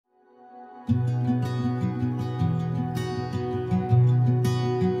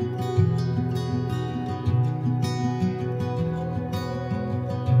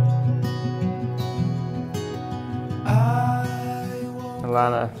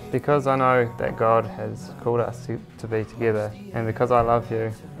Alana, because I know that God has called us to be together, and because I love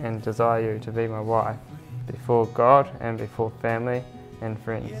you and desire you to be my wife, before God and before family and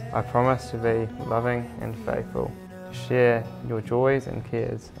friends, I promise to be loving and faithful, to share your joys and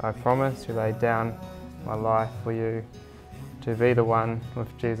cares. I promise to lay down my life for you, to be the one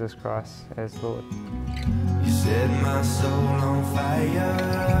with Jesus Christ as Lord. You set my soul on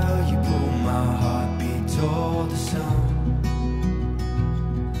fire, you pull my heartbeat toward the sun.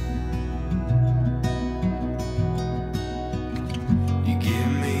 You give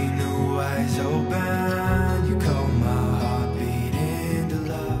me new eyes open, you call my heartbeat into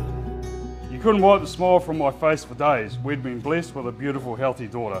love. You couldn't wipe the smile from my face for days. We'd been blessed with a beautiful, healthy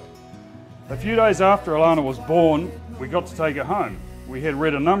daughter. A few days after Alana was born, we got to take her home. We had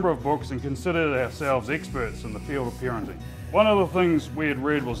read a number of books and considered ourselves experts in the field of parenting. One of the things we had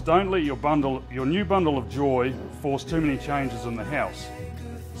read was, don't let your new bundle of joy force too many changes in the house.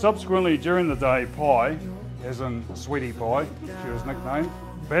 Subsequently, during the day, Pie, as in Sweetie Pie, she was nicknamed,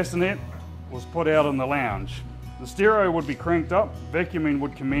 bassinet was put out in the lounge. The stereo would be cranked up, vacuuming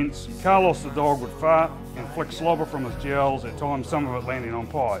would commence, Carlos the dog would fart and flick slobber from his jowls, at times some of it landing on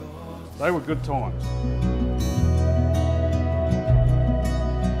Pie. They were good times.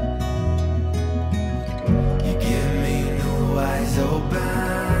 You give me new eyes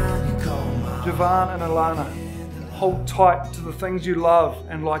open, you call my Jovhann and Alana, hold tight to the things you love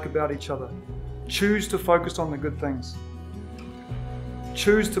and like about each other. Choose to focus on the good things.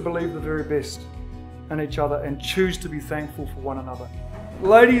 Choose to believe the very best in each other and choose to be thankful for one another.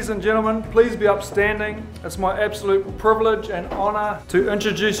 Ladies and gentlemen, please be upstanding. It's my absolute privilege and honour to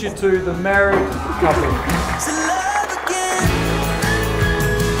introduce you to the married couple.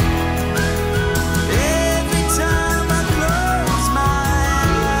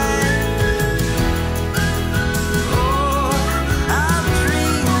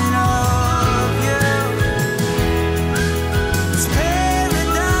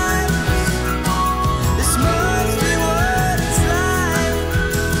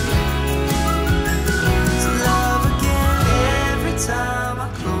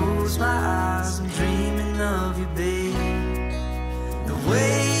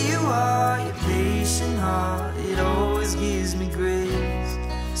 It always gives me grace.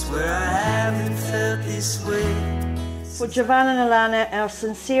 Swear I haven't felt this way. For Jovhann and Alana, our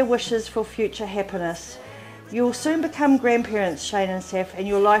sincere wishes for future happiness. You will soon become grandparents, Shane and Seth, and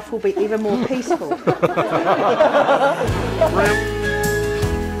your life will be even more peaceful.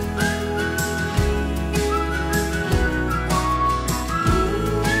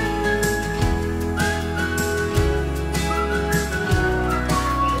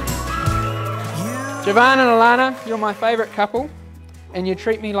 Jovhann and Alana, you're my favourite couple and you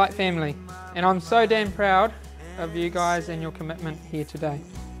treat me like family, and I'm so damn proud of you guys and your commitment here today.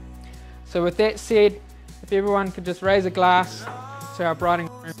 So with that said, if everyone could just raise a glass to our bride and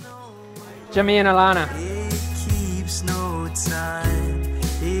groom, Jimmy and Alana. It keeps no time,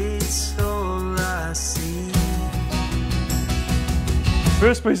 it's all I see.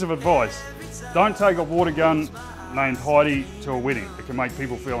 First piece of advice, don't take a water gun named Heidi to a wedding. It can make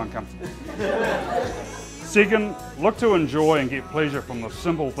people feel uncomfortable. Second, look to enjoy and get pleasure from the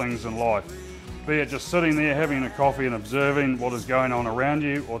simple things in life, be it just sitting there having a coffee and observing what is going on around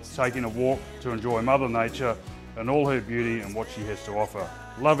you, or taking a walk to enjoy Mother Nature and all her beauty and what she has to offer.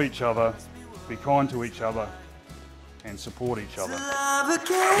 Love each other, be kind to each other, and support each other.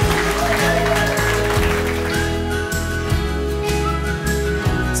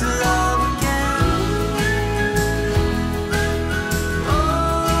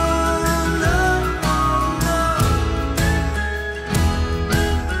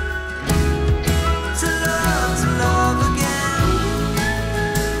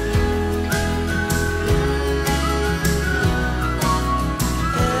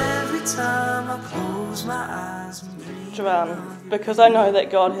 Jovhann, because I know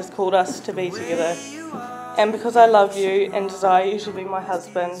that God has called us to be together, and because I love you and desire you to be my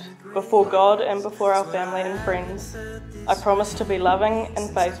husband, before God and before our family and friends, I promise to be loving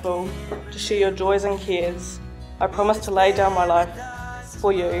and faithful, to share your joys and cares. I promise to lay down my life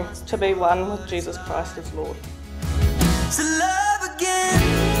for you, to be one with Jesus Christ as Lord. To love again.